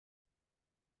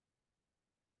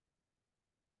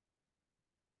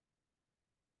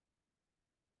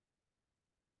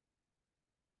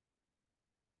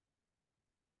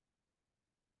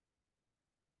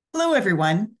Hello,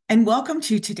 everyone, and welcome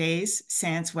to today's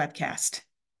SANS webcast,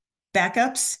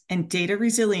 Backups and Data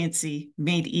Resiliency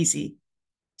Made Easy,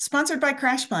 sponsored by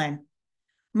CrashPlan.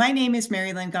 My name is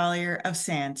Mary Lynn Gollier of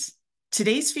SANS.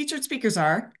 Today's featured speakers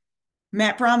are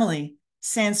Matt Bromiley,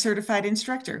 SANS Certified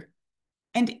Instructor,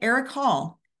 and Eric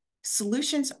Hall,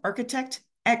 Solutions Architect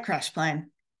at CrashPlan.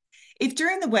 If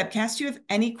during the webcast you have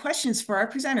any questions for our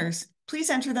presenters, please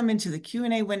enter them into the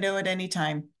Q&A window at any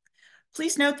time.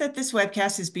 Please note that this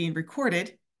webcast is being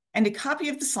recorded, and a copy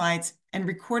of the slides and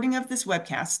recording of this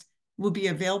webcast will be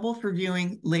available for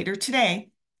viewing later today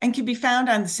and can be found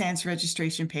on the SANS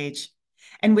registration page.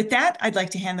 And with that, I'd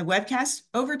like to hand the webcast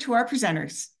over to our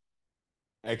presenters.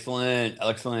 Excellent.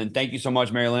 Excellent. Thank you so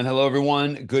much, Marilyn. Hello,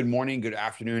 everyone. Good morning, good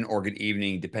afternoon, or good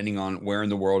evening, depending on where in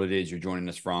the world it is you're joining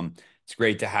us from. It's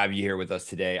great to have you here with us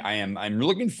today. I'm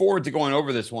looking forward to going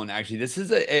over this one. Actually, this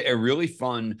is a really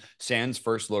fun SANS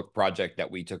First Look project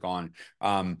that we took on.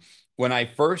 When I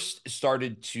first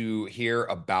started to hear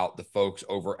about the folks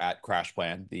over at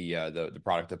CrashPlan, the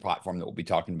product, the platform that we'll be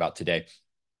talking about today,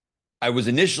 I was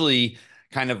initially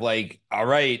kind of like, all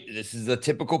right, this is a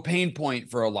typical pain point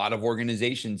for a lot of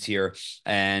organizations here.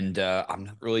 And I'm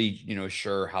not really,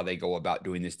 sure how they go about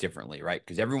doing this differently, right?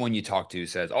 Because everyone you talk to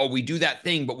says, oh, we do that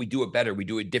thing, but we do it better. We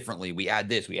do it differently. We add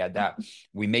this, we add that.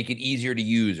 We make it easier to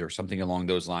use or something along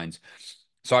those lines.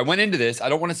 So I went into this, I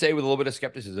don't want to say with a little bit of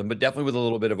skepticism, but definitely with a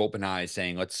little bit of open eyes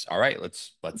saying, let's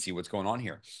see what's going on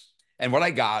here. And what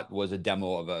I got was a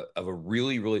demo of a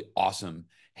really, really awesome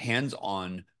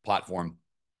hands-on platform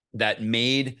that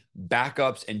made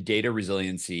backups and data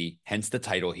resiliency, hence the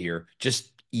title here,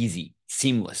 just easy,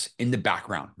 seamless in the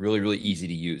background, really, really easy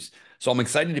to use. So I'm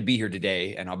excited to be here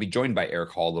today, and I'll be joined by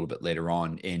Eric Hall a little bit later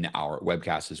on in our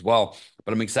webcast as well.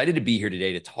 But I'm excited to be here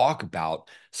today to talk about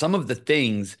some of the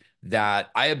things that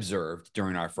I observed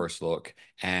during our first look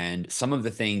and some of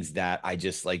the things that I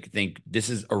just think this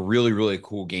is a really, really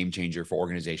cool game changer for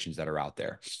organizations that are out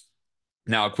there.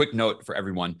 Now, a quick note for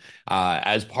everyone.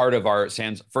 As part of our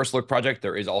SANS First Look project,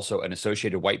 there is also an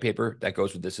associated white paper that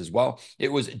goes with this as well.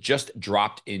 It was just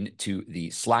dropped into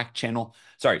the Slack channel.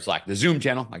 Sorry, Slack, the Zoom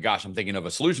channel. My gosh, I'm thinking of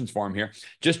a solutions forum here.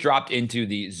 Just dropped into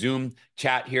the Zoom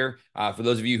chat here. For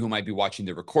those of you who might be watching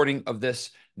the recording of this,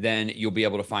 then you'll be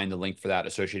able to find the link for that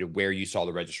associated where you saw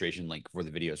the registration link for the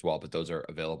video as well. But those are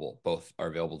available. Both are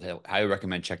available. I highly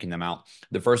recommend checking them out.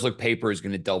 The First Look paper is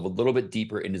going to delve a little bit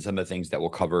deeper into some of the things that we'll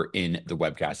cover in the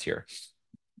webcast here.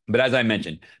 But as I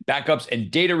mentioned, backups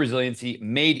and data resiliency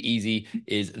made easy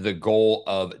is the goal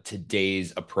of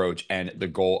today's approach and the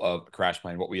goal of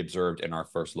CrashPlan, what we observed in our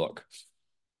first look.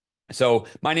 So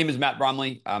my name is Matt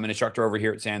Bromiley. I'm an instructor over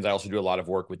here at SANS. I also do a lot of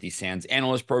work with the SANS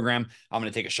Analyst Program. I'm going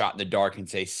to take a shot in the dark and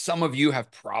say some of you have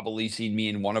probably seen me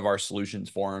in one of our solutions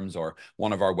forums or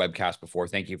one of our webcasts before.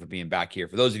 Thank you for being back here.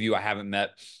 For those of you I haven't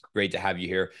met, great to have you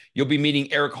here. You'll be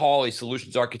meeting Eric Hall, a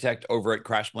solutions architect over at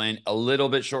CrashPlan, a little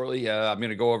bit shortly. I'm going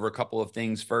to go over a couple of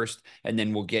things first, and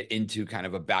then we'll get into kind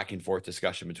of a back and forth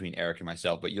discussion between Eric and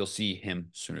myself, but you'll see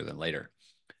him sooner than later.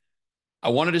 I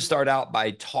wanted to start out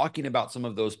by talking about some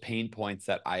of those pain points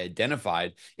that I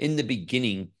identified in the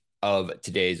beginning of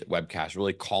today's webcast,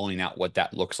 really calling out what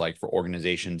that looks like for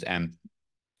organizations and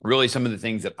really some of the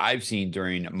things that I've seen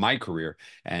during my career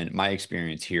and my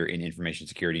experience here in information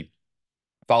security,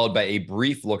 followed by a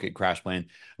brief look at CrashPlan.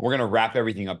 We're going to wrap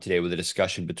everything up today with a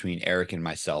discussion between Eric and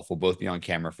myself. We'll both be on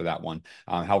camera for that one.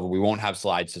 However, we won't have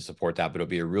slides to support that, but it'll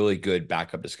be a really good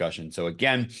backup discussion. So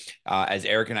again, as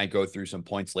Eric and I go through some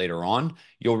points later on,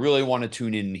 you'll really want to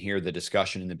tune in and hear the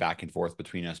discussion and the back and forth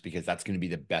between us, because that's going to be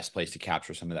the best place to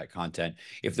capture some of that content.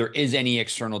 If there is any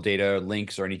external data,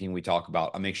 links, or anything we talk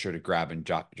about, I'll make sure to grab and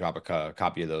drop a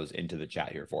copy of those into the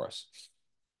chat here for us.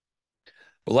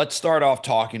 But let's start off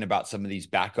talking about some of these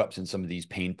backups and some of these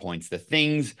pain points, the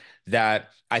things that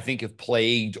I think have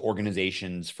plagued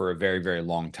organizations for a very, very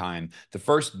long time. The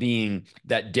first being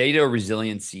that data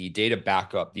resiliency, data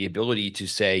backup, the ability to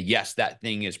say, yes, that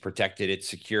thing is protected, it's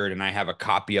secured, and I have a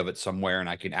copy of it somewhere and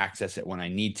I can access it when I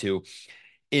need to,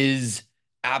 is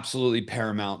absolutely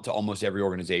paramount to almost every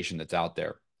organization that's out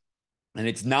there. And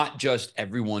it's not just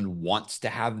everyone wants to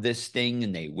have this thing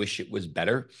and they wish it was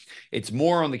better. It's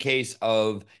more on the case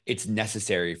of it's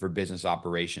necessary for business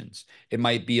operations. It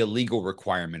might be a legal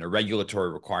requirement, a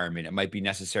regulatory requirement. It might be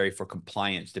necessary for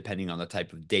compliance, depending on the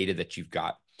type of data that you've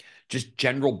got. Just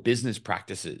general business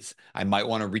practices. I might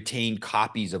want to retain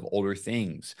copies of older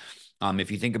things.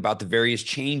 If you think about the various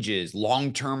changes,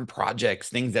 long-term projects,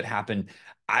 things that happen,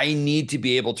 I need to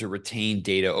be able to retain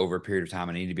data over a period of time.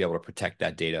 I need to be able to protect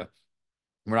that data.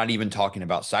 We're not even talking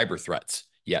about cyber threats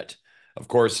yet. Of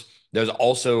course, there's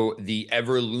also the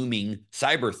ever looming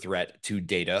cyber threat to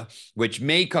data, which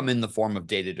may come in the form of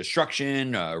data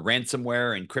destruction,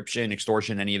 ransomware, encryption,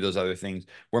 extortion, any of those other things,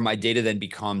 where my data then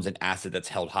becomes an asset that's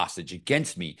held hostage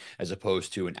against me, as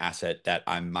opposed to an asset that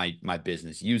my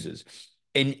business uses.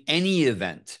 In any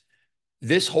event,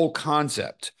 this whole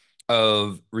concept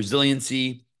of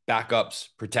resiliency, backups,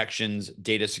 protections,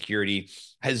 data security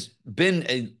has been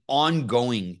an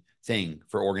ongoing thing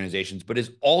for organizations, but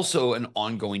is also an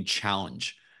ongoing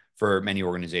challenge for many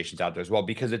organizations out there as well,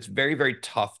 because it's very, very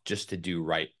tough just to do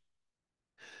right.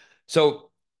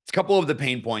 So, a couple of the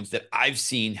pain points that I've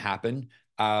seen happen,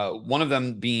 one of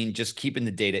them being just keeping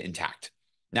the data intact.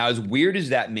 Now, as weird as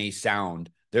that may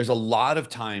sound, there's a lot of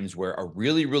times where a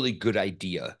really, really good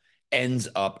idea ends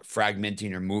up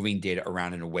fragmenting or moving data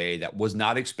around in a way that was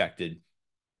not expected,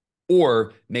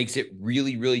 or makes it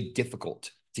really, really difficult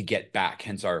to get back.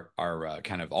 Hence our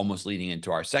kind of almost leading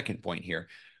into our second point here,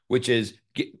 which is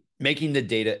making the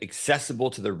data accessible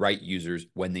to the right users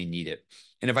when they need it.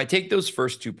 And if I take those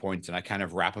first 2 points and I kind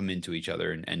of wrap them into each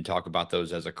other and talk about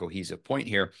those as a cohesive point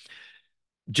here,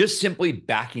 just simply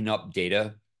backing up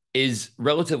data is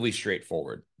relatively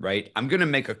straightforward, right? I'm going to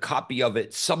make a copy of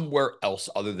it somewhere else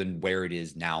other than where it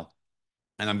is now.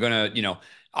 And I'm going to,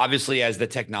 obviously, as the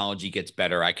technology gets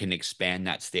better, I can expand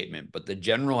that statement. But the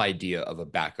general idea of a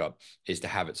backup is to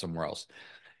have it somewhere else.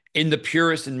 In the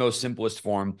purest and most simplest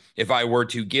form, if I were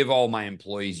to give all my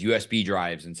employees USB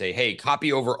drives and say, hey,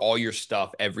 copy over all your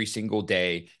stuff every single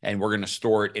day, and we're going to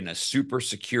store it in a super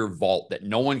secure vault that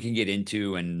no one can get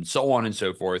into, and so on and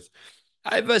so forth,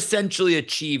 I've essentially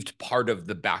achieved part of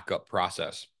the backup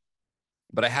process.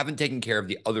 But I haven't taken care of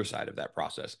the other side of that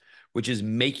process, which is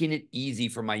making it easy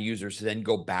for my users to then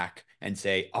go back and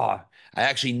say, I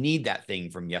actually need that thing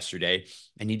from yesterday.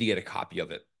 I need to get a copy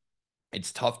of it.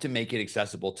 It's tough to make it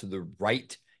accessible to the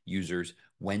right users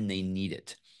when they need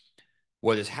it.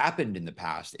 What has happened in the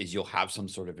past is you'll have some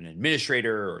sort of an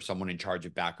administrator or someone in charge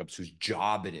of backups whose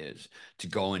job it is to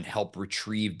go and help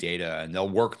retrieve data. And they'll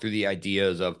work through the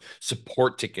ideas of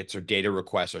support tickets or data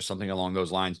requests or something along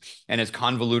those lines. And as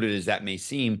convoluted as that may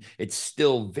seem, it's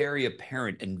still very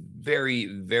apparent and very,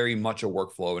 very much a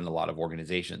workflow in a lot of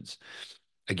organizations.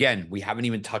 Again, we haven't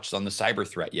even touched on the cyber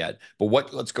threat yet,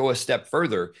 but let's go a step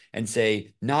further and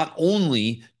say, not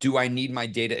only do I need my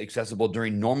data accessible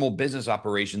during normal business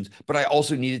operations, but I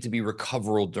also need it to be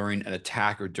recoverable during an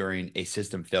attack or during a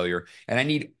system failure. And I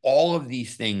need all of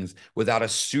these things without a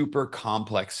super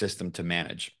complex system to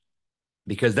manage,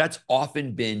 because that's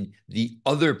often been the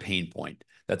other pain point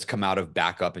that's come out of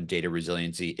backup and data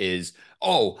resiliency is,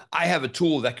 I have a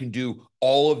tool that can do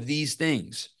all of these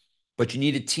things, but you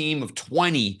need a team of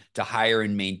 20 to hire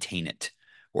and maintain it,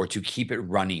 or to keep it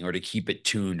running, or to keep it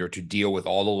tuned, or to deal with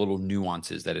all the little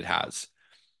nuances that it has.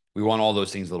 We want all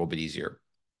those things a little bit easier.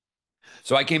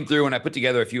 So I came through and I put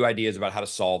together a few ideas about how to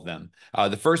solve them.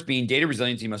 The first being, data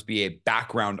resiliency must be a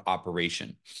background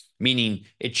operation, meaning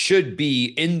it should be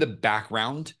in the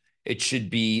background. It should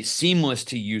be seamless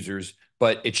to users,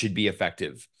 but it should be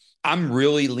effective. I'm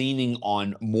really leaning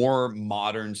on more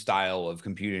modern style of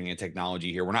computing and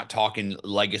technology here. We're not talking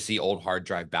legacy old hard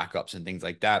drive backups and things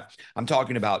like that. I'm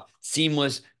talking about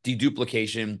seamless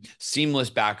deduplication,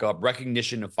 seamless backup,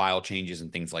 recognition of file changes,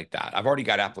 and things like that. I've already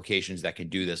got applications that can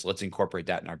do this. Let's incorporate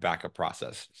that in our backup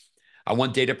process. I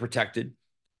want data protected.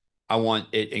 I want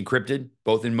it encrypted,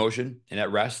 both in motion and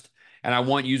at rest. And I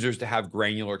want users to have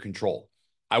granular control.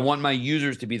 I want my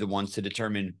users to be the ones to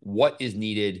determine what is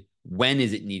needed, when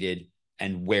is it needed,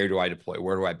 and where do I deploy?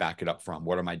 Where do I back it up from?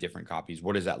 What are my different copies?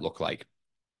 What does that look like?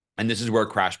 And this is where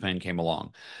CrashPlan came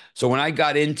along. So when I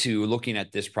got into looking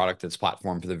at this product, this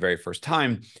platform for the very first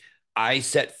time, I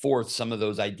set forth some of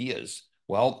those ideas.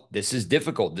 Well, this is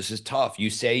difficult. This is tough. You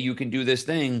say you can do this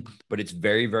thing, but it's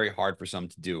very, very hard for some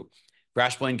to do.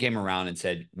 CrashPlan came around and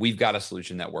said, we've got a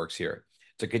solution that works here.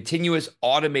 It's a continuous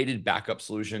automated backup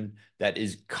solution that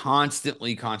is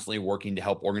constantly working to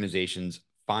help organizations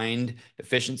find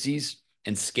efficiencies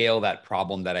and scale that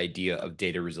problem, that idea of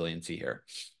data resiliency here.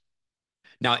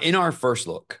 Now, in our first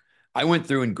look, I went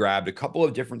through and grabbed a couple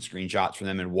of different screenshots from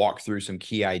them and walked through some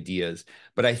key ideas.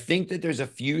 But I think that there's a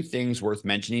few things worth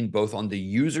mentioning, both on the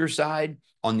user side,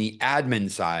 on the admin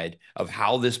side, of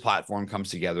how this platform comes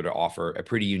together to offer a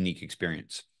pretty unique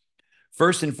experience.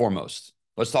 First and foremost,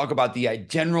 let's talk about the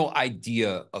general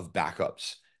idea of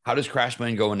backups. How does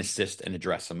CrashPlan go and assist and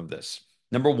address some of this?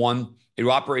 Number one, it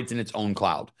operates in its own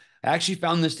cloud. I actually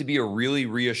found this to be a really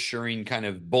reassuring kind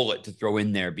of bullet to throw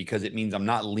in there, because it means I'm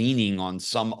not leaning on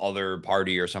some other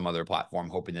party or some other platform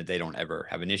hoping that they don't ever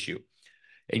have an issue.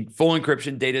 In full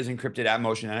encryption, data is encrypted at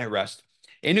motion and at rest.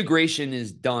 Integration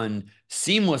is done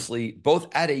seamlessly, both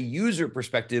at a user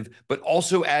perspective, but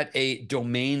also at a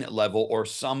domain level or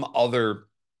some other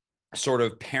sort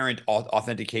of parent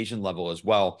authentication level as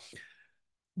well,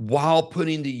 while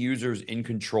putting the users in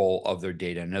control of their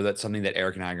data. I know that's something that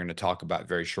Eric and I are going to talk about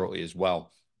very shortly as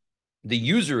well. The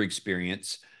user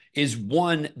experience is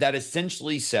one that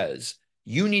essentially says,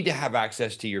 you need to have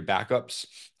access to your backups.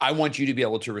 I want you to be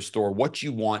able to restore what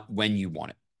you want when you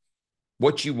want it,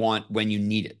 what you want when you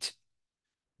need it.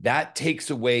 That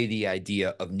takes away the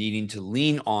idea of needing to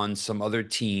lean on some other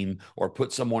team or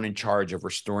put someone in charge of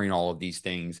restoring all of these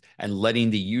things and letting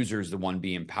the users the one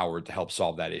be empowered to help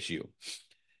solve that issue.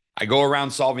 I go around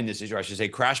solving this issue. I should say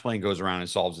CrashPlan goes around and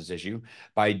solves this issue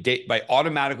by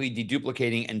automatically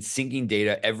deduplicating and syncing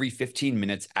data every 15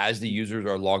 minutes as the users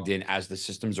are logged in, as the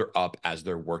systems are up, as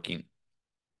they're working.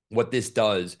 What this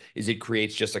does is it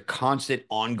creates just a constant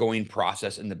ongoing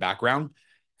process in the background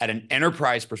at an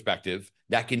enterprise perspective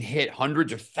that can hit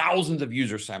hundreds or thousands of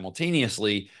users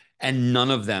simultaneously, and none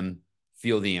of them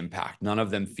feel the impact. None of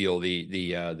them feel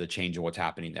the change in what's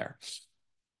happening there.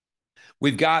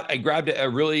 I grabbed a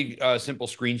really simple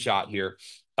screenshot here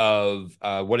of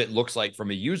what it looks like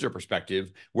from a user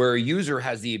perspective, where a user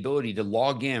has the ability to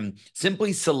log in,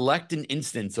 simply select an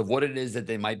instance of what it is that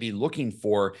they might be looking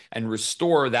for, and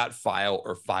restore that file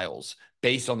or files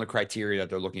based on the criteria that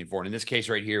they're looking for. And in this case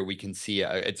right here, we can see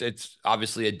it's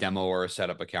obviously a demo or a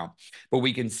setup account, but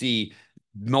we can see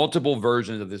multiple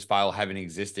versions of this file having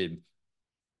existed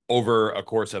over a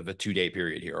course of a 2-day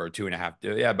period here, or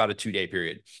 2.5, about a 2-day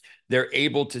period. They're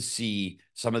able to see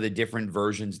some of the different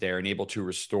versions there and able to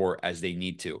restore as they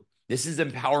need to. This is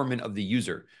empowerment of the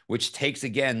user, which takes,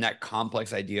 again, that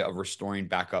complex idea of restoring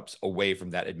backups away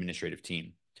from that administrative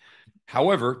team.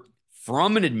 However,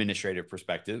 from an administrative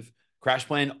perspective,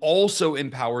 CrashPlan also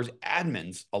empowers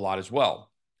admins a lot as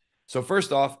well. So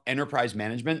first off, enterprise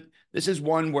management. This is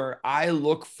one where I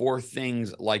look for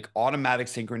things like automatic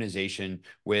synchronization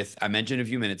with, I mentioned a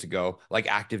few minutes ago, like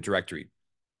Active Directory.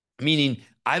 Meaning,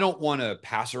 I don't want to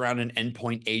pass around an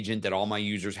endpoint agent that all my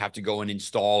users have to go and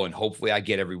install, and hopefully I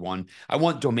get everyone. I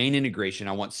want domain integration.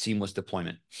 I want seamless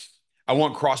deployment. I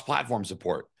want cross-platform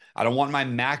support. I don't want my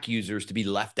Mac users to be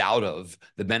left out of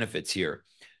the benefits here.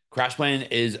 CrashPlan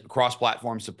is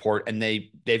cross-platform support, and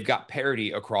they've got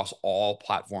parity across all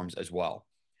platforms as well.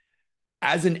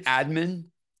 As an admin,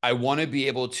 I want to be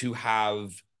able to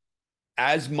have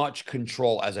as much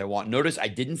control as I want. Notice I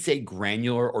didn't say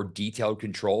granular or detailed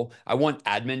control. I want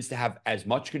admins to have as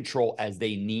much control as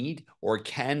they need or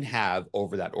can have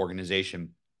over that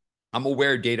organization. I'm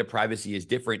aware data privacy is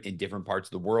different in different parts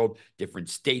of the world, different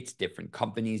states, different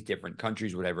companies, different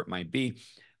countries, whatever it might be.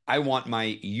 I want my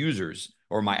users,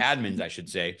 or my admins, I should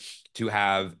say, to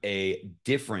have a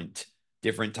different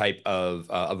type of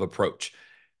approach.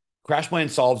 CrashPlan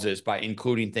solves this by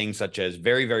including things such as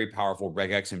very, very powerful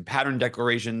regex and pattern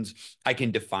declarations. I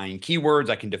can define keywords.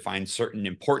 I can define certain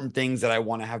important things that I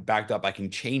want to have backed up. I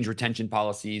can change retention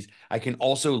policies. I can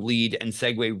also lead and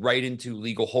segue right into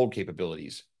legal hold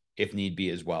capabilities if need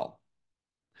be as well.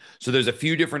 So there's a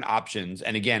few different options.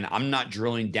 And again, I'm not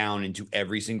drilling down into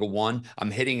every single one.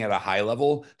 I'm hitting at a high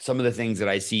level some of the things that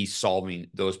I see solving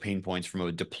those pain points from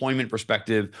a deployment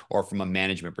perspective or from a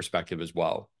management perspective as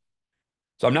well.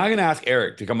 So I'm now going to ask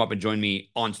Eric to come up and join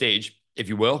me on stage, if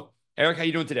you will. Eric, how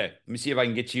you doing today? Let me see if I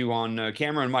can get you on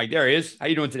camera and mic. There he is. How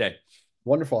you doing today?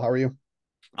 Wonderful. How are you?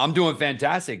 I'm doing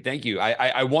fantastic. Thank you.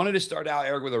 I wanted to start out,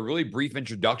 Eric, with a really brief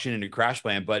introduction into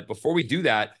CrashPlan. But before we do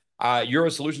that, you're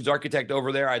a solutions architect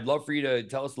over there. I'd love for you to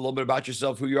tell us a little bit about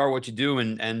yourself, who you are, what you do,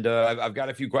 and I've got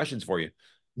a few questions for you.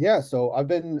 Yeah, so I've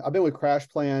been with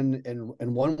CrashPlan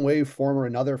in one way, form, or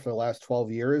another for the last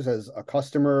 12 years as a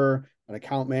customer, an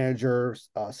account manager,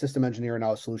 system engineer, and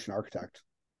now a solution architect.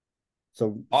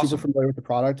 So Awesome. Super familiar with the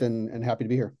product and happy to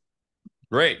be here.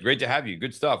 Great to have you.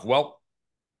 Good stuff. Well,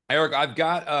 Eric, I've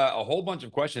got a whole bunch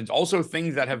of questions, also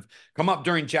things that have come up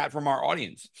during chat from our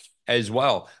audience as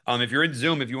well. If you're in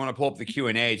Zoom, if you want to pull up the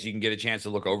Q&A so you can get a chance to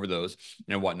look over those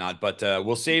and whatnot, but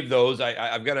we'll save those.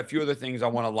 I've got a few other things I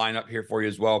want to line up here for you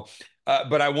as well.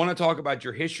 But I want to talk about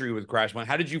your history with CrashPlan.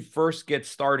 How did you first get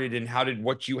started, and how did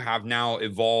what you have now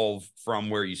evolve from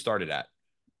where you started at?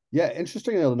 Yeah,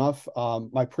 interestingly enough,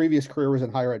 my previous career was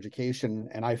in higher education,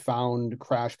 and I found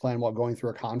CrashPlan while going through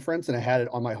a conference, and I had it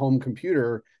on my home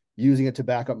computer, using it to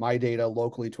back up my data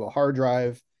locally to a hard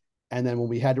drive. And then when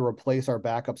we had to replace our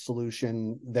backup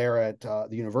solution there at the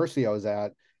university I was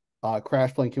at,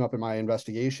 CrashPlan came up in my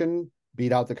investigation,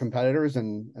 beat out the competitors,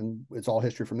 and it's all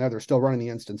history from there. They're still running the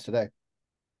instance today.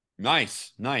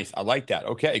 Nice. I like that.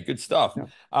 Okay, good stuff.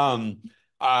 Yeah.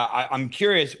 I'm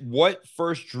curious, what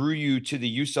first drew you to the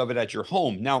use of it at your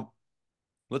home? Now,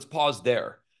 let's pause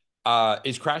there.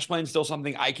 Is CrashPlan still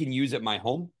something I can use at my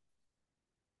home?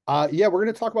 Yeah, we're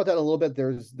going to talk about that a little bit.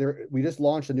 We just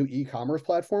launched a new e-commerce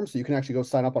platform, so you can actually go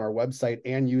sign up on our website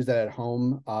and use that at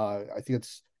home. I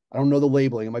don't know the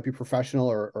labeling. It might be professional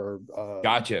or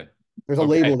Gotcha. there's a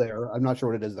label Okay. there. I'm not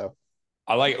sure what it is though.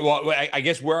 Well, I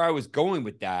guess where I was going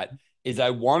with that is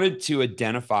I wanted to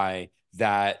identify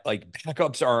that like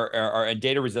backups are and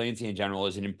data resiliency in general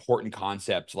is an important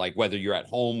concept, like whether you're at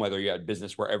home, whether you're at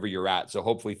business, wherever you're at. So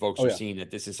hopefully folks Oh are yeah, seeing that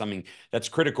this is something that's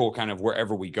critical kind of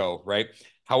wherever we go, right?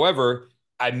 However,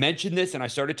 I mentioned this and I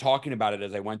started talking about it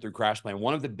as I went through CrashPlan.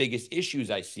 One of the biggest issues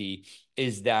I see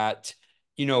is that,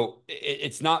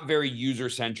 it's not very user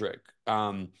centric.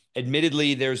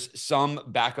 Admittedly, there's some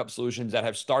backup solutions that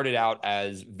have started out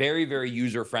as very, very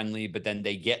user friendly, but then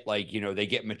they get they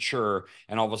get mature,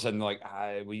 and all of a sudden they're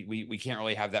like, we can't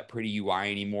really have that pretty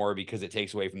UI anymore because it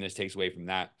takes away from this, takes away from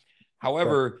that. right.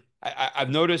 However, I've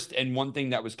noticed, and one thing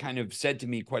that was kind of said to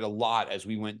me quite a lot as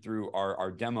we went through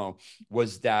our demo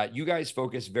was that you guys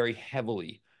focus very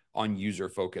heavily on user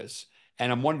focus.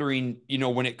 And I'm wondering,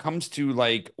 when it comes to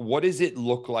like, what does it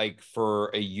look like for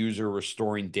a user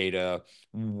restoring data?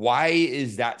 Why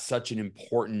is that such an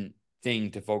important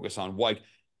thing to focus on? Like,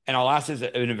 and I'll ask this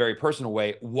in a very personal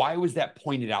way. Why was that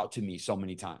pointed out to me so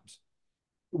many times?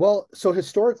 Well, so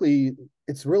historically,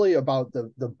 it's really about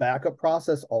the backup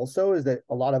process. Also, is that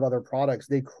a lot of other products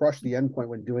they crush the endpoint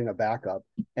when doing a backup,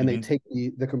 and they Mm-hmm.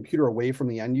 take the computer away from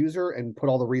the end user and put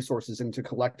all the resources into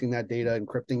collecting that data,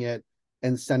 encrypting it,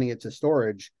 and sending it to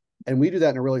storage. And we do that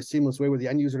in a really seamless way where the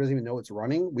end user doesn't even know it's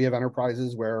running. We have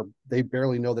enterprises where they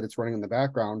barely know that it's running in the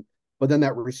background, but then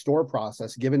that restore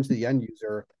process given to the end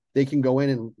user, they can go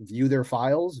in and view their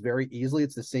files very easily.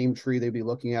 It's the same tree they'd be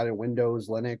looking at in Windows,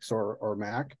 Linux, or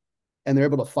Mac. And they're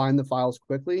able to find the files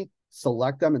quickly,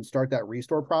 select them, and start that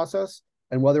restore process.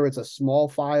 And whether it's a small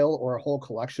file or a whole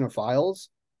collection of files,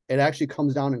 it actually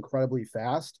comes down incredibly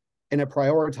fast. And it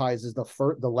prioritizes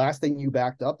the last thing you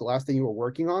backed up, the last thing you were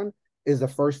working on is the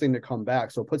first thing to come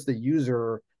back. So it puts the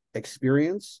user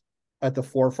experience at the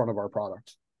forefront of our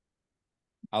product.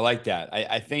 I like that.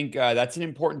 I think that's an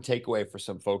important takeaway for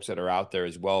some folks that are out there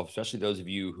as well, especially those of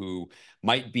you who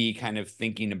might be kind of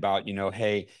thinking about,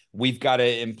 hey, we've got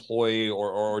to employ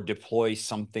or deploy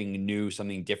something new,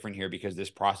 something different here because this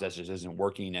process just isn't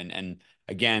working. And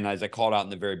again, as I called out in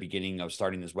the very beginning of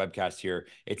starting this webcast here,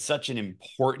 it's such an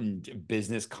important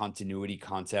business continuity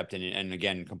concept. And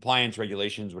again, compliance,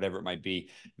 regulations, whatever it might be,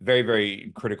 very,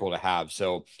 very critical to have.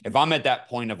 So if I'm at that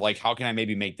point of like, how can I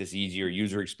maybe make this easier?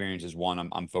 User experience is one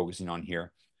I'm focusing on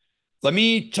here. Let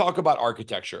me talk about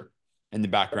architecture in the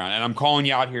background. And I'm calling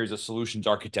you out here as a solutions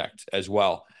architect as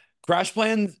well.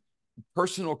 CrashPlan's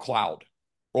personal cloud,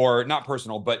 or not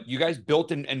personal, but you guys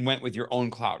built and went with your own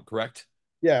cloud, correct?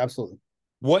 Yeah, absolutely.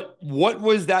 What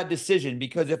was that decision?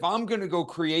 Because if I'm going to go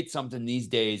create something these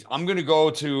days, I'm going to go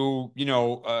to,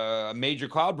 a major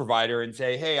cloud provider and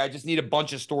say, hey, I just need a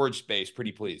bunch of storage space,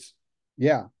 pretty please.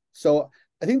 Yeah. So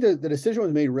I think the decision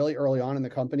was made really early on in the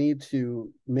company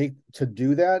to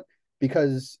do that,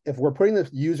 because if we're putting the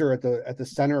user at the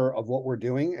center of what we're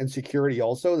doing, and security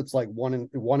also, it's like one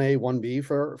A, one B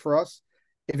for us.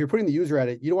 If you're putting the user at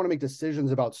it, you don't want to make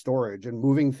decisions about storage and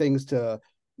moving things to,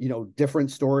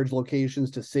 different storage locations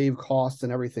to save costs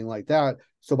and everything like that.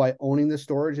 So by owning the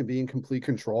storage and being complete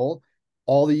control,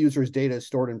 all the user's data is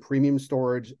stored in premium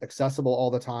storage, accessible all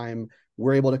the time.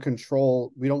 We're able to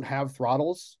control, we don't have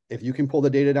throttles. If you can pull the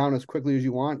data down as quickly as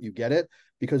you want, you get it,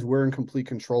 because we're in complete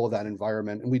control of that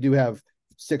environment. And we do have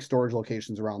 6 storage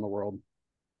locations around the world.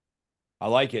 I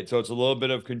like it. So it's a little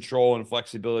bit of control and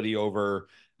flexibility over,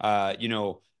 I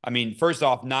mean, first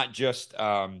off, not just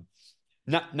kind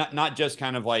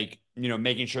of like,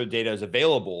 making sure the data is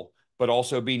available, but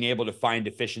also being able to find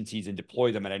efficiencies and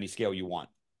deploy them at any scale you want.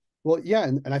 Well, yeah,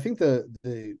 and I think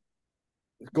the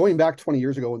going back 20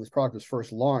 years ago when this product was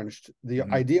first launched, the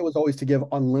Mm-hmm. idea was always to give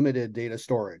unlimited data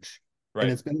storage. And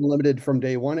Right. it's been limited from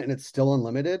day one, and it's still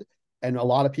unlimited. And a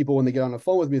lot of people, when they get on the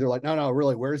phone with me, they're like, no,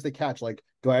 really, where's the catch? Like,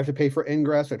 do I have to pay for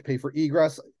ingress? Do I have to pay for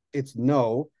egress? It's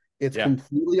no, it's Yeah.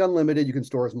 completely unlimited. You can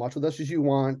store as much with us as you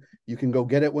want. You can go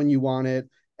get it when you want it.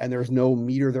 And there's no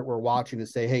meter that we're watching to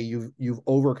say, hey, you've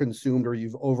overconsumed or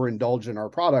you've overindulged in our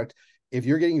product. If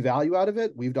you're getting value out of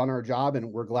it, we've done our job,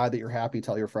 and we're glad that you're happy.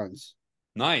 Tell your friends.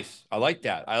 Nice. I like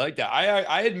that. I like that.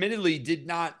 I admittedly did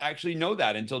not actually know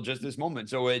that until just this moment.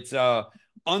 So it's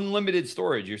unlimited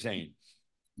storage, you're saying.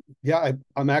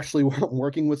 I'm actually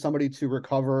working with somebody to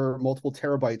recover multiple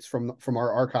terabytes from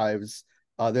our archives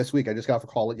this week. I just got off a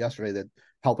call yesterday that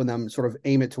helping them sort of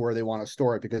aim it to where they want to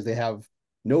store it because they have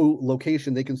no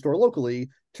location they can store locally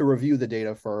to review the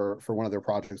data for one of their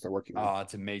projects they're working on. Oh,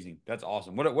 that's amazing. That's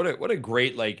awesome. What a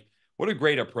great what a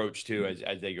great approach too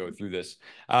as they go through this.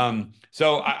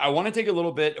 So I want to take a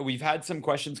little bit. We've had some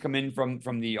questions come in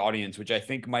from the audience, which I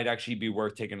think might actually be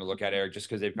worth taking a look at, Eric, just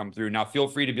because they've come through. Now, feel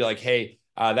free to be like, hey,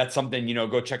 that's something,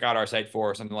 go check out our site for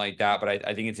or something like that. But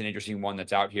I think it's an interesting one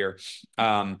that's out here.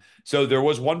 So there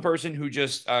was one person who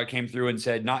just came through and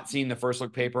said, not seeing the first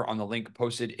look paper on the link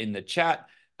posted in the chat.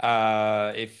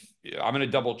 If I'm going to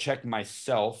double check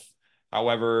myself.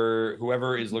 However,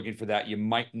 whoever is looking for that, you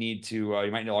might need to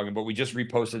log in, but we just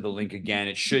reposted the link again.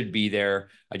 It should be there.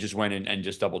 I just went in and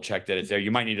just double checked that it's there. You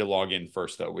might need to log in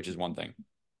first though, which is one thing.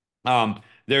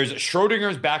 There's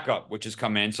Schrodinger's backup, which has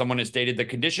come in. Someone has stated the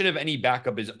condition of any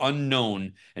backup is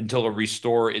unknown until a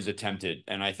restore is attempted.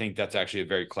 And I think that's actually a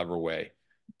very clever way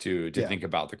to think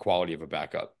about the quality of a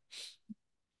backup.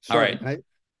 Sure. All right.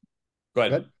 Go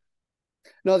ahead.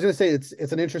 No, I was going to say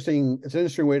it's an interesting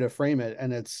way to frame it,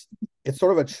 and it's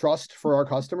sort of a trust for our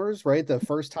customers, right? The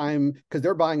first time, because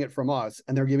they're buying it from us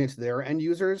and they're giving it to their end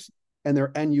users, and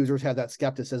their end users have that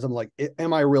skepticism, like,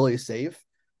 am I really safe?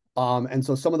 And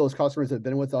so some of those customers that have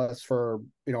been with us for,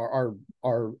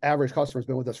 our average customer's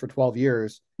been with us for 12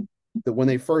 years. That when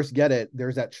they first get it,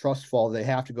 there's that trust fall. They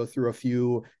have to go through a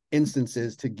few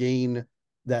instances to gain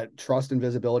that trust and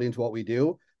visibility into what we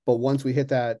do. But once we hit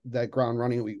that ground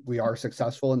running, we are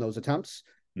successful in those attempts,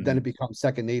 then it becomes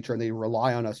second nature, and they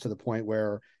rely on us to the point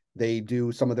where they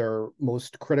do some of their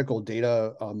most critical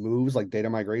data moves, like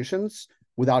data migrations,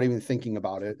 without even thinking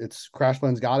about it. It's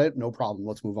CrashPlan's got it, no problem,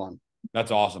 let's move on.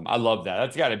 That's awesome. I love that.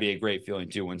 That's got to be a great feeling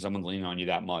too when someone's leaning on you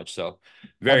that much. So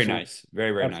very Absolutely. nice.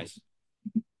 Very, very Absolutely. nice.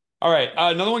 All right.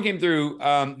 Another one came through.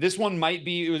 This one might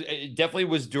be, it definitely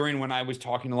was during when I was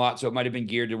talking a lot. So it might've been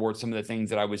geared towards some of the things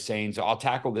that I was saying. So I'll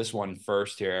tackle this one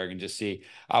first here, Eric, and just see,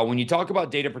 when you talk about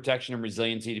data protection and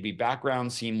resiliency to be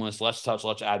background, seamless, less touch,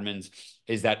 less admins,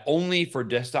 is that only for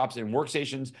desktops and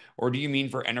workstations, or do you mean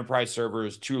for enterprise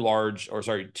servers two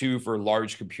for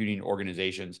large computing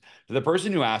organizations? So the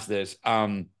person who asked this,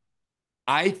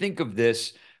 I think of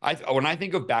this, when I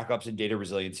think of backups and data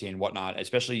resiliency and whatnot,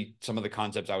 especially some of the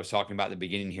concepts I was talking about at the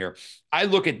beginning here, I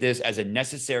look at this as a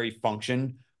necessary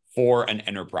function for an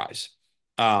enterprise.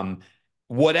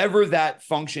 Whatever that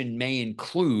function may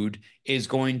include is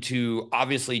going to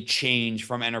obviously change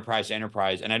from enterprise to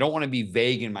enterprise. And I don't want to be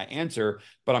vague in my answer,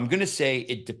 but I'm going to say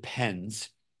it depends.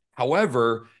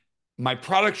 However, my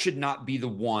product should not be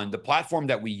the platform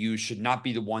that we use should not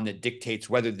be the one that dictates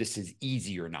whether this is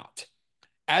easy or not.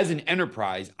 As an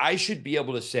enterprise, I should be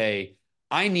able to say,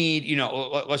 I need,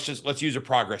 let's use a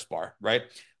progress bar, right?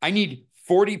 I need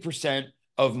 40%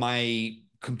 of my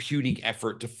computing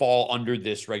effort to fall under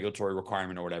this regulatory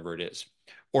requirement or whatever it is.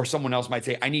 Or someone else might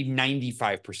say, I need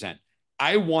 95%.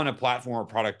 I want a platform or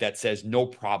product that says, no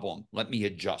problem, let me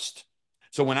adjust.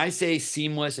 So when I say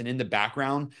seamless and in the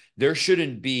background, there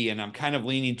shouldn't be, and I'm kind of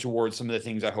leaning towards some of the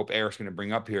things I hope Eric's going to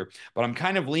bring up here, but I'm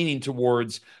kind of leaning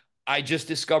towards, I just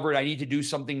discovered I need to do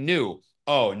something new.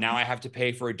 Oh, now I have to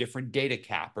pay for a different data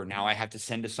cap, or now I have to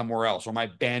send to somewhere else, or my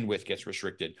bandwidth gets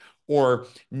restricted, or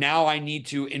now I need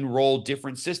to enroll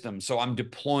different systems. So I'm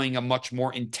deploying a much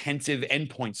more intensive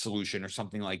endpoint solution or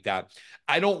something like that.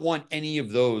 I don't want any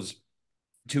of those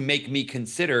to make me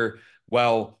consider,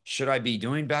 well, should I be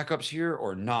doing backups here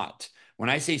or not? When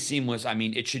I say seamless, I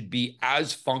mean, it should be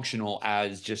as functional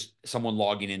as just someone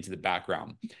logging into the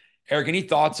background. Eric, any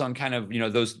thoughts on kind of,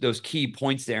 those key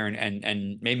points there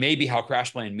and maybe how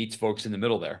CrashPlan meets folks in the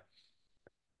middle there?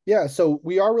 Yeah, so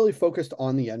we are really focused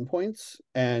on the endpoints.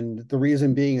 And the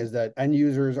reason being is that end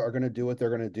users are going to do what they're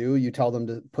going to do. You tell them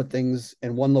to put things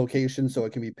in one location so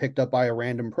it can be picked up by a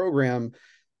random program.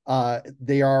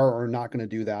 They are or not going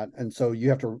to do that. And so you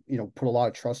have to, put a lot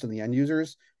of trust in the end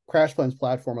users. CrashPlan's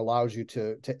platform allows you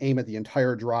to aim at the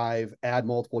entire drive, add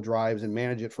multiple drives, and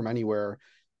manage it from anywhere.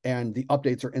 And the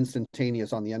updates are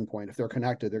instantaneous on the endpoint. If they're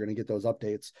connected, they're going to get those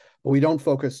updates. But we don't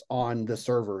focus on the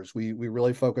servers. We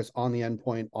really focus on the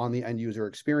endpoint, on the end user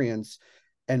experience,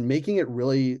 and making it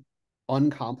really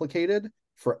uncomplicated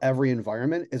for every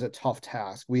environment is a tough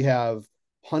task. We have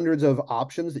hundreds of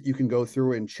options that you can go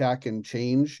through and check and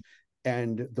change.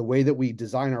 And the way that we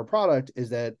design our product is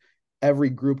that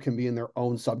every group can be in their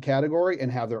own subcategory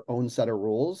and have their own set of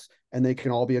rules, and they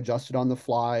can all be adjusted on the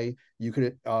fly. You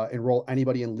could enroll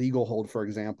anybody in legal hold, for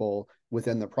example,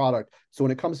 within the product. So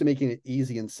when it comes to making it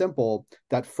easy and simple,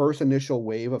 that first initial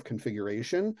wave of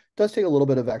configuration does take a little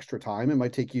bit of extra time. It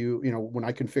might take you, when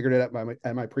I configured it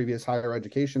at my previous higher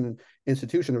education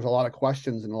institution, there's a lot of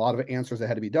questions and a lot of answers that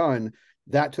had to be done.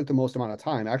 that took the most amount of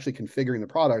time. Actually configuring the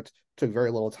product took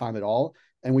very little time at all.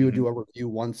 And we would do a review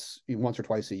once or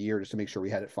twice a year just to make sure we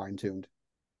had it fine-tuned.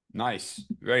 Nice.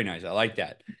 Very nice. I like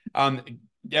that.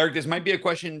 Eric, this might be a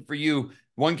question for you.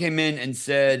 One came in and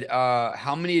said,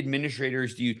 how many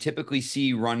administrators do you typically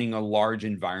see running a large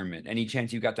environment? Any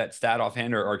chance you got that stat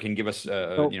offhand, or can give us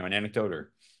an anecdote?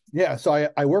 Or yeah, so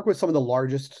I work with some of the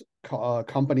largest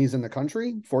companies in the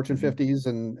country, Fortune 50s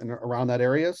and around that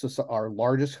area. So our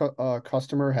largest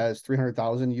customer has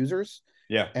 300,000 users.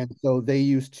 Yeah. And so they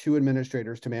use 2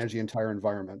 administrators to manage the entire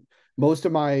environment. Most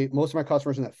of my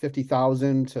customers in that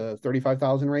 50,000 to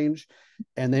 35,000 range,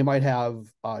 and they might have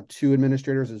 2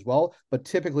 administrators as well. But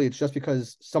typically, it's just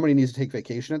because somebody needs to take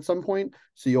vacation at some point,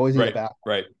 so you always need a backup.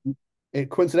 Right. And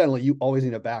coincidentally, you always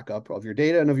need a backup of your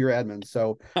data and of your admins.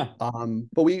 So,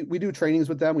 but we do trainings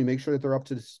with them. We make sure that they're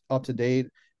up to date.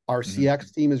 Our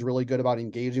CX team is really good about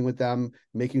engaging with them,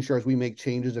 making sure as we make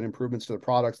changes and improvements to the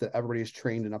products that everybody is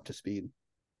trained and up to speed.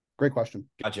 Great question.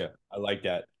 Gotcha. I like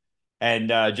that. And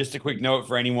just a quick note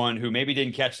for anyone who maybe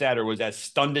didn't catch that or was as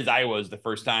stunned as I was the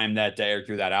first time that Eric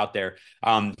threw that out there.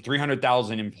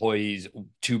 300,000 employees,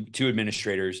 two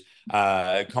administrators.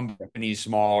 Companies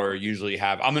smaller usually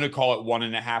have, I'm going to call it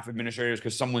 1.5 administrators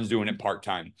because someone's doing it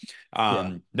part-time.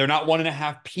 They're not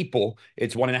 1.5 people.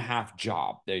 It's 1.5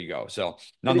 job. There you go. So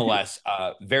nonetheless,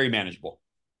 very manageable.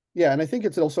 Yeah. And I think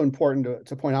it's also important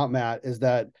to point out, Matt, is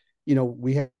that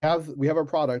we have a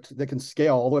product that can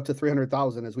scale all the way up to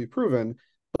 300,000 as we've proven,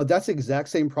 but that's the exact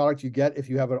same product you get if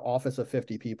you have an office of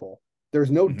 50 people.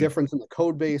 There's no difference in the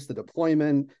code base, the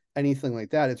deployment, anything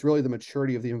like that. It's really the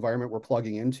maturity of the environment we're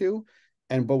plugging into.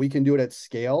 But we can do it at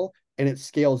scale, and it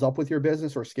scales up with your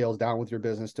business or scales down with your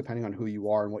business, depending on who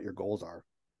you are and what your goals are.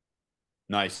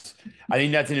 Nice. I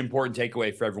think that's an important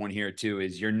takeaway for everyone here too,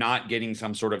 is you're not getting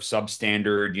some sort of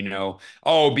substandard,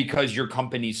 because your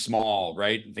company's small,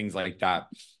 right? Things like that.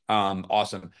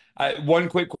 Awesome. One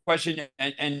quick question,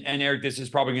 and Eric, this is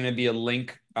probably going to be a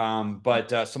link,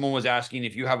 but someone was asking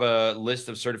if you have a list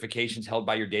of certifications held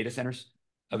by your data centers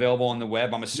available on the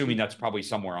web. I'm assuming that's probably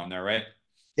somewhere on there, right?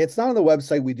 It's not on the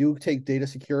website. We do take data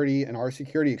security and our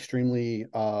security extremely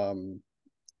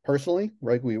personally,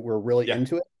 right? We're really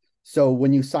into it. So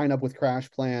when you sign up with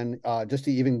CrashPlan, just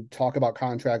to even talk about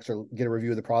contracts or get a review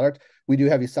of the product, we do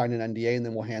have you sign an NDA, and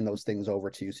then we'll hand those things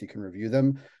over to you so you can review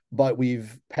them. But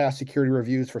we've passed security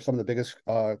reviews for some of the biggest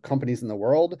companies in the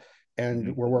world,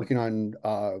 and we're working on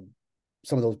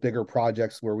some of those bigger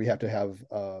projects where we have to have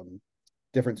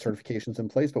different certifications in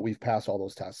place, but we've passed all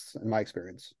those tests in my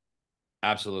experience.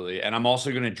 Absolutely. And I'm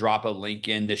also going to drop a link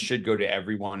in. This should go to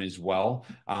everyone as well.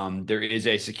 There is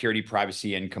a security,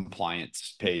 privacy, and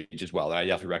compliance page as well that I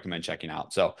definitely recommend checking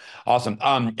out. So awesome.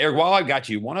 Eric, while I've got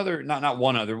you, one other, not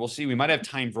one other, we'll see. We might have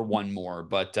time for one more,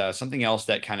 but something else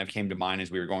that kind of came to mind as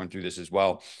we were going through this as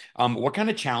well. What kind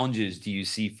of challenges do you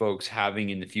see folks having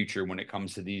in the future when it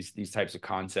comes to these types of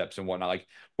concepts and whatnot? Like,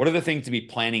 what are the things to be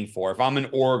planning for? If I'm an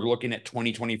org looking at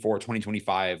 2024,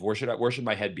 2025, where should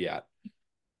my head be at?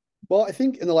 Well, I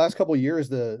think in the last couple of years,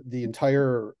 the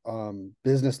entire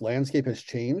business landscape has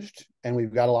changed, and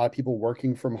we've got a lot of people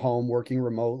working from home, working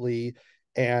remotely,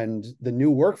 and the new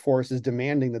workforce is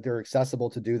demanding that they're accessible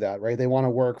to do that, right? They want to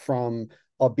work from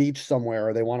a beach somewhere,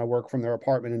 or they want to work from their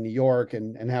apartment in New York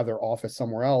and have their office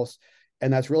somewhere else.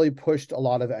 And that's really pushed a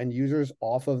lot of end users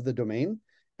off of the domain,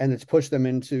 and it's pushed them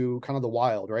into kind of the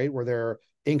wild, right? Where they're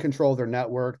in control of their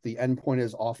network, the endpoint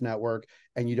is off network,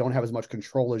 and you don't have as much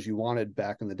control as you wanted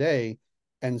back in the day.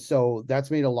 And so that's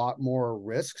made a lot more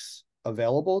risks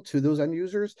available to those end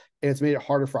users, and it's made it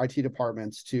harder for IT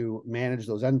departments to manage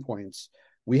those endpoints.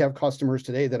 We have customers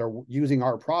today that are using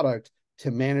our product to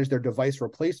manage their device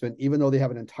replacement, even though they have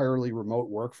an entirely remote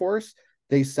workforce.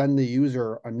 They send the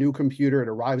user a new computer, it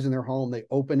arrives in their home, they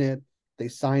open it, they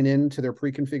sign in to their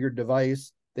pre-configured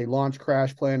device, they launch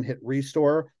CrashPlan, hit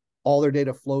restore, all their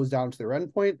data flows down to their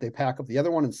endpoint, they pack up the other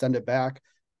one and send it back.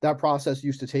 That process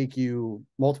used to take you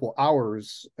multiple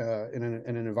hours in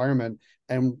an environment.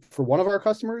 And for one of our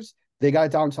customers, they got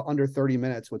it down to under 30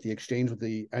 minutes with the exchange with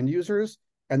the end users,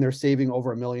 and they're saving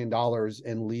over $1 million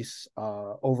in lease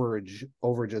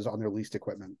overages on their leased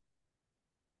equipment.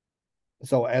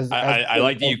 So I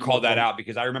like that you called that out,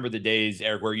 because I remember the days,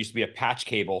 Eric, where it used to be a patch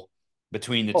cable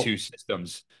between the two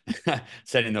systems,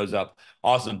 setting those up.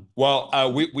 Awesome.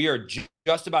 Well, we are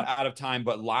just about out of time,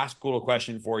 but last little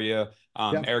question for you.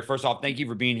 Eric, first off, thank you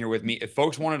for being here with me. If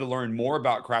folks wanted to learn more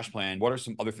about CrashPlan, what are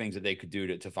some other things that they could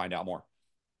do to find out more?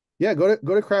 Yeah, go to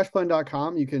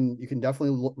crashplan.com. You can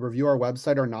definitely review our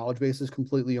website. Our knowledge base is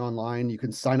completely online. You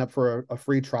can sign up for a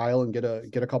free trial and get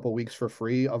a couple weeks for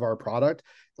free of our product.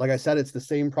 Like I said, it's the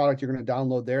same product you're going to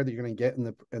download there that you're going to get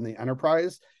in the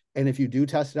enterprise. And if you do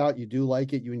test it out, you do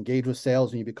like it, you engage with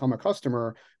sales and you become a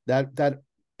customer, that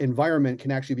environment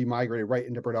can actually be migrated right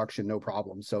into production, no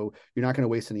problem. So you're not going to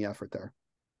waste any effort there.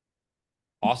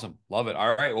 Awesome. Love it.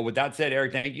 All right. Well, with that said,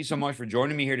 Eric, thank you so much for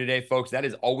joining me here today, folks. That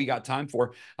is all we got time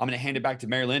for. I'm going to hand it back to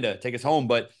Mary Linda, take us home.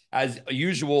 But as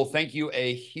usual, thank you.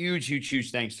 A huge, huge,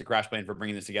 huge thanks to CrashPlan for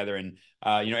bringing this together. And,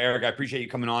 Eric, I appreciate you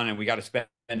coming on, and we got to spend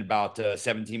about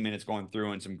 17 minutes going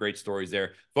through and some great stories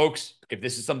there. Folks, if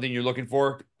this is something you're looking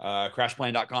for,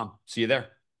 crashplan.com. See you there.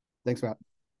 Thanks, Matt.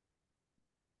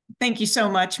 Thank you so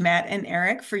much, Matt and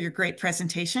Eric, for your great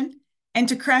presentation, and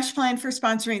to CrashPlan for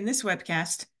sponsoring this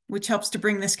webcast, which helps to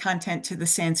bring this content to the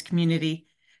SANS community.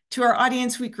 To our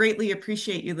audience, we greatly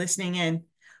appreciate you listening in.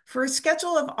 For a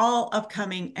schedule of all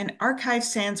upcoming and archived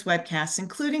SANS webcasts,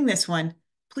 including this one,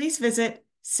 please visit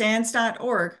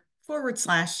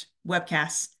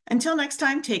sans.org/webcasts. Until next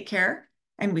time, take care,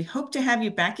 and we hope to have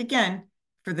you back again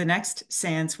for the next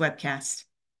SANS webcast.